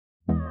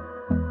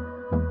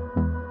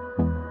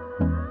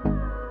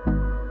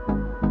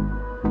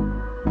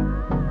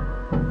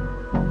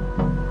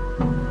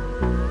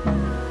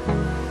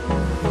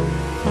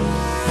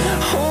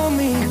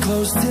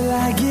close till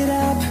I get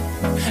up.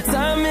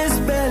 Time is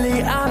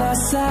barely on our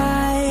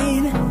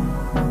side.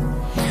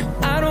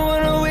 I don't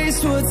wanna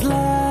waste what's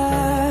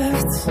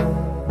left.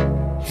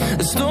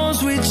 The storms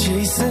we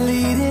chase are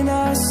leading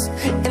us,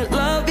 and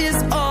love is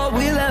all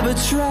we'll ever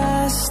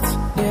trust.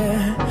 Yeah,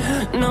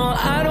 no,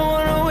 I don't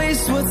wanna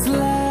waste what's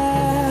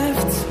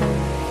left.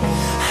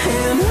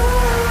 And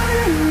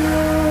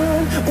on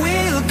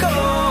we'll go,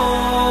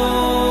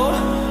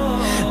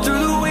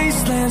 through the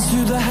wastelands,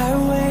 through the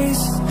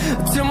highways,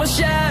 till my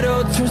shadow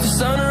turns to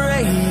sun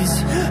rays.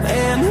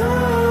 And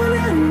on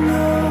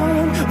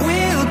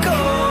we'll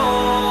go,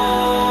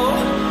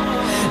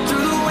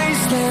 through the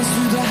wastelands,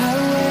 through the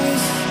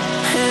highways,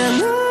 and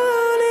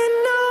on we'll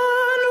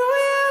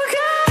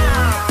go.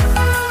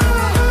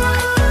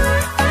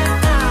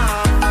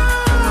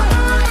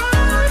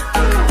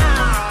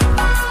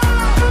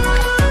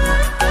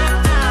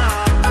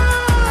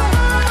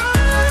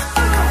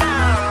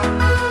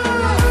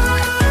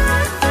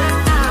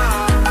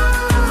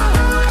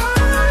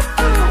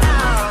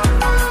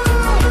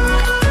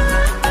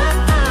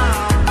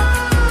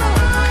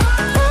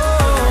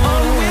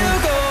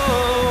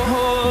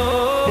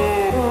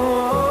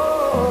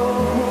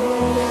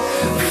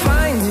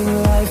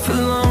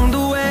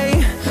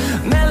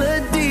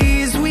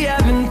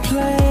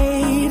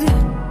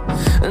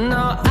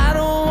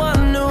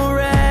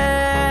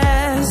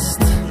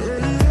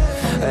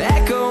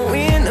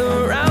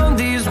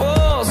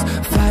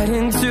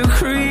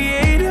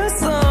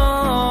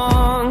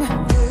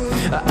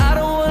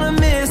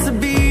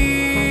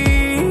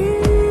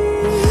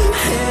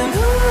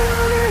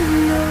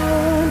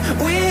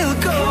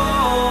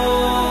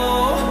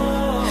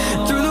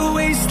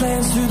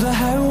 Through the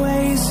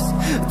highways,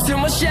 till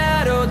my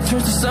shadow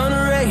turns to sun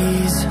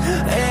rays.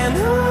 And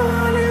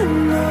on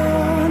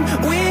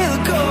we'll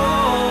go,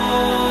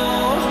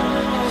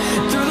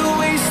 through the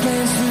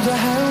wastelands, through the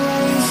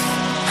highways,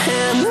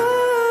 and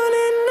on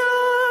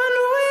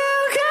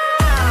we'll go.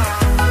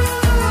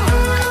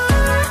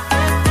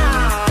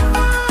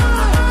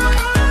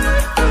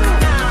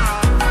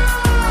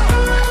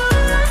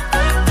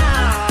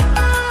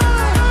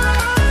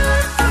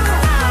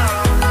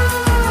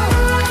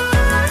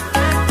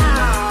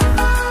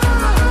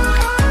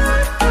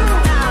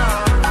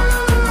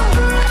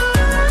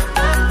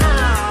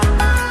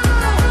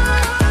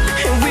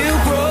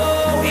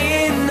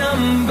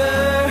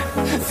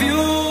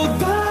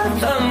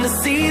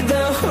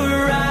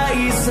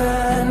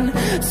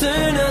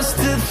 Turn us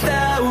to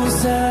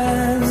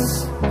thousands,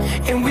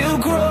 and we'll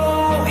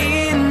grow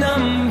in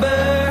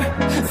number,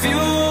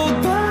 fueled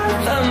by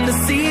them to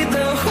see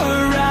the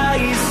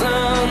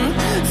horizon.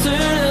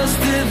 Turn us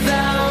to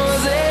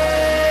thousands,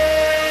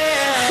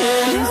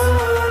 and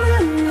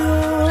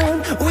on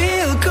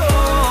we'll go,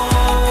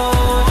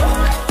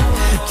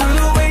 through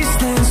the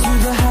wastelands,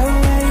 through the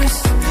highways,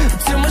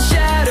 till my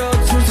shadow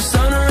turns to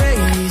sun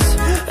rays.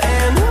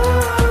 And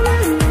on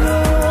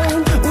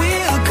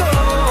we'll go,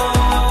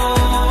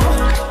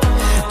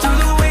 through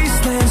the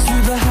wastelands,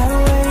 through the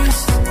highways,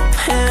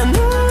 and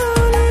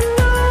on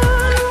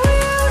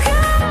we'll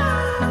go.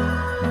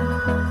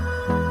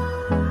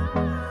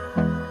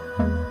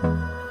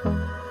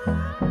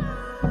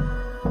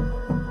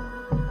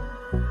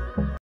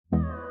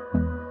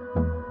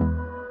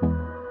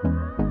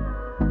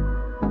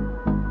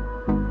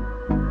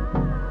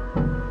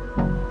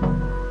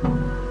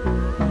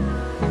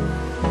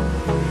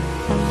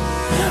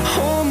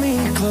 Hold me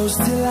close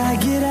till I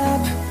get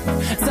up.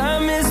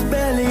 Time is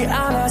barely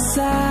on our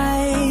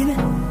side.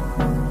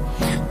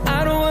 I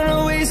don't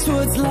wanna waste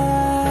what's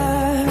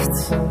left.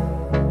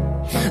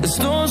 The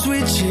storms we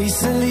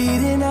chase are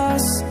leading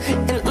us,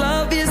 and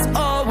love is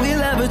all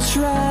we'll ever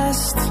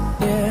trust.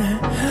 Yeah,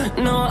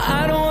 no,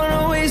 I don't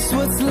wanna waste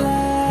what's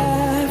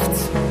left.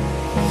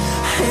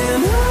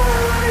 And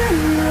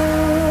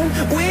on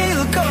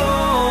we'll go,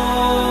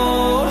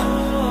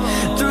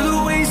 through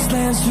the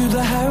wastelands, through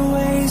the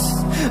highways,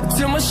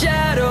 till my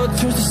shadow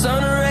turns to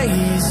sun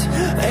rays.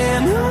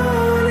 And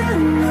on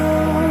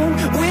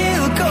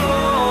we'll go,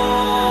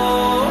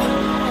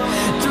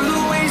 through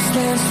the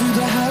wastelands, through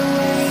the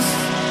highways,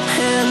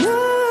 and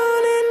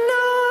on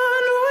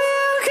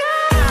we'll go.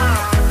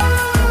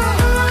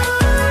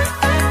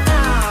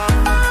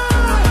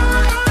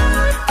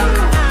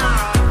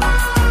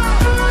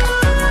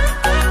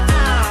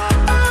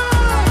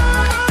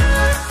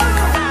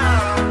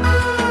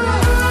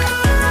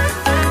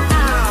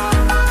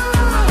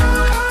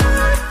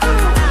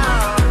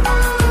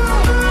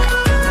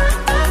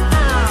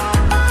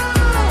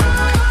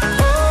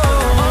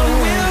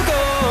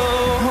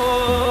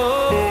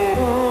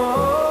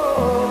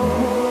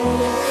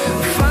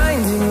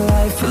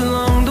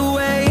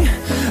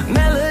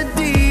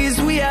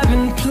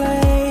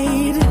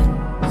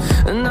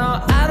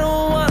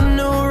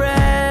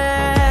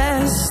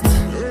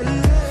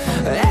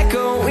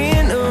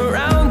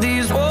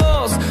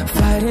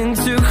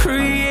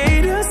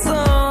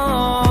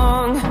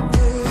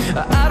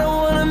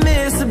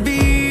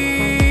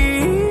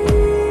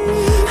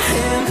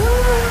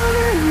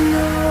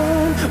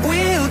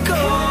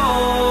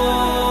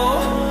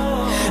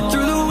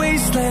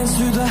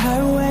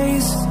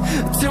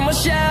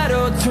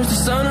 turns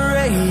to sun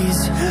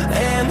rays,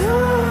 and